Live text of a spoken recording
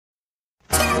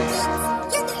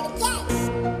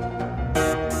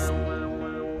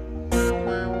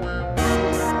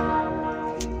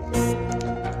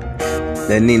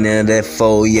That Nina, that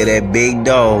foe, yeah, that big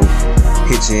dog.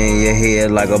 Hit you in your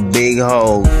head like a big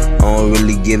hole. I don't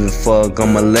really give a fuck,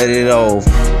 I'ma let it off.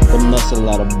 Finesse a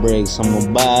lot of bricks,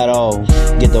 I'ma buy it off.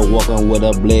 Get the walking with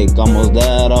a blick, almost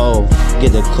died off.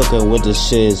 Get the cooking with the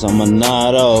shits, I'ma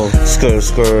nod off.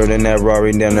 Skirt in that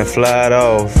Rari, then it fly it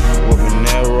off. Whippin'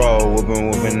 that roll,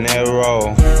 whippin' that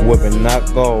roll. Whippin' knock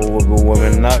go,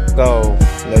 whippin' knock go.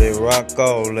 Let it rock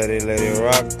go, let it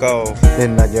rock go.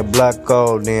 Then I get block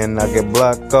go, then I get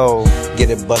block go. Get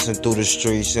it bustin' through the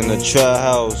streets in the trap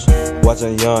house. Watch a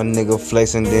young nigga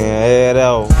flexin', then head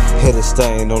out. Hit a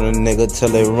stain on a nigga till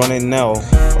they running out.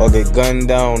 Or get gunned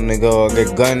down, nigga, or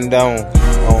get gunned down.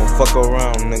 I don't fuck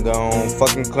around, nigga, I don't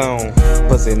fucking clown.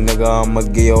 Pussy nigga, I'ma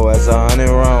give your ass 100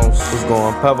 rounds. Who's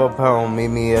going pepper pound? Meet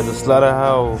me at the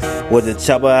slaughterhouse. With the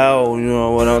chopper out, you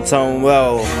know what I'm talking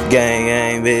about.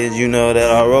 Gang, bitch, you know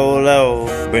that I roll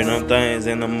out. Bring them things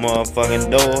in the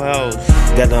motherfucking dough house.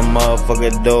 Got the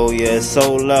motherfucking dough, yeah, it's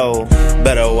so low.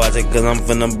 Better watch it, cause I'm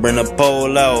finna bring the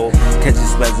pole out. Catch you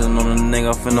spazzing on a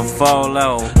nigga, finna fall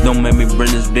out. Don't make me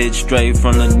bring this bitch straight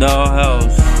from the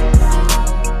dollhouse.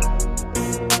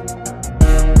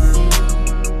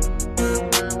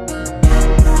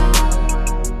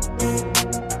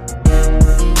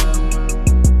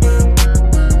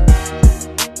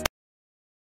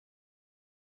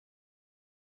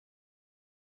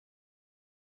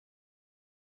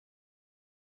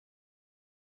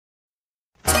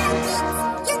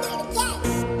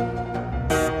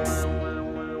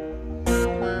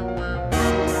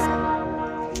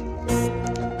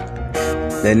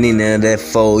 That Nina, that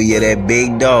foe, yeah, that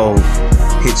big dog.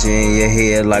 Hit you in your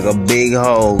head like a big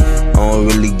hole. I don't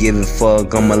really give a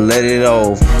fuck, I'ma let it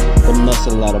off. Finesse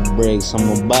a lot of bricks,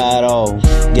 I'ma buy it off.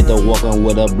 Get the walking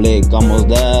with a blick, almost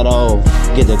died off.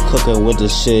 Get the cooking with the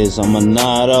shits, I'ma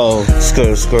nod off.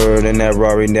 Skirt in that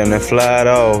Rari, then it fly it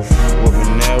off.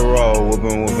 Whippin' that roll,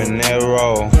 whippin' that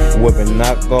roll. Whippin'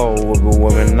 knock go,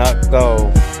 whippin' knock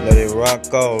go. Let it rock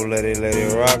go, let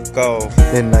it rock go.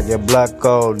 Then I get block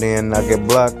go, then I get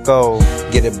block go.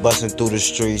 Get it bustin' through the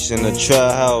streets in the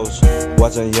trap house.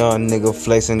 Watch a young nigga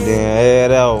flexin', then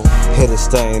head out. Hit a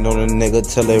stain on a nigga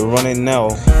till they running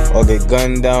out. Or get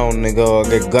gunned down, nigga, or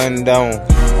get gunned down.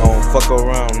 I don't fuck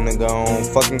around, nigga, I don't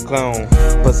fucking clown.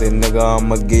 Pussy nigga,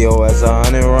 I'ma give your ass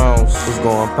 100 rounds. Who's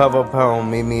going pepper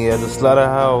pound? Meet me at the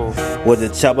slaughterhouse. With the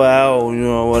chopper out, you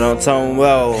know what I'm talking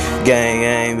about.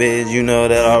 Gang, bitch, you know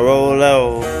that I roll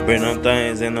out. Bring them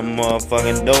things in the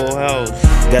motherfucking dough house.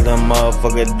 Got the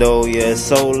motherfucking dough, yeah, it's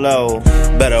so low.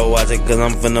 Better watch it, cause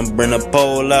I'm finna bring the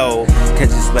pole out. Catch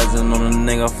you spazzing on a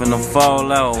nigga, finna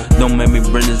fall out. Don't make me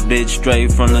bring this bitch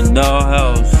straight from the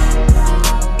dollhouse.